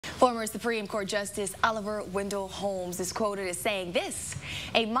Former Supreme Court Justice Oliver Wendell Holmes is quoted as saying this: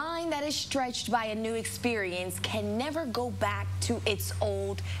 "A mind that is stretched by a new experience can never go back to its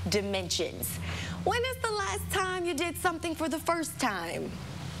old dimensions." When is the last time you did something for the first time,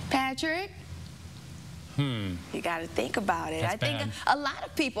 Patrick? You got to think about it. That's I think bad. a lot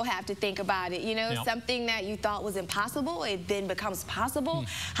of people have to think about it. You know, Yep. something that you thought was impossible, it then becomes possible.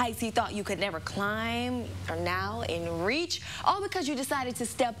 Heights you thought you could never climb are now in reach, all because you decided to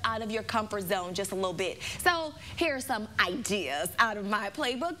step out of your comfort zone just a little bit. So here are some ideas out of my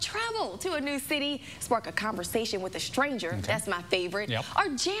playbook. Travel to a new city, spark a conversation with a stranger. Okay. That's my favorite. Yep. Or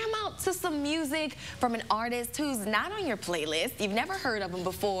jam out to some music from an artist who's not on your playlist. You've never heard of them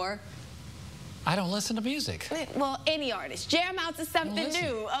before. I don't listen to music. Well, any artist. Jam out to something Listen.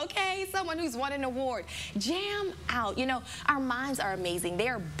 new, okay? Someone who's won an award. Jam out. You know, our minds are amazing. They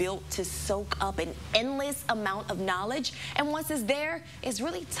are built to soak up an endless amount of knowledge. And once it's there, it's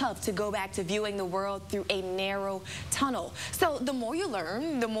really tough to go back to viewing the world through a narrow tunnel. So the more you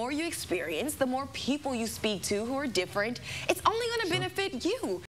learn, the more you experience, the more people you speak to who are different, it's only going to benefit you.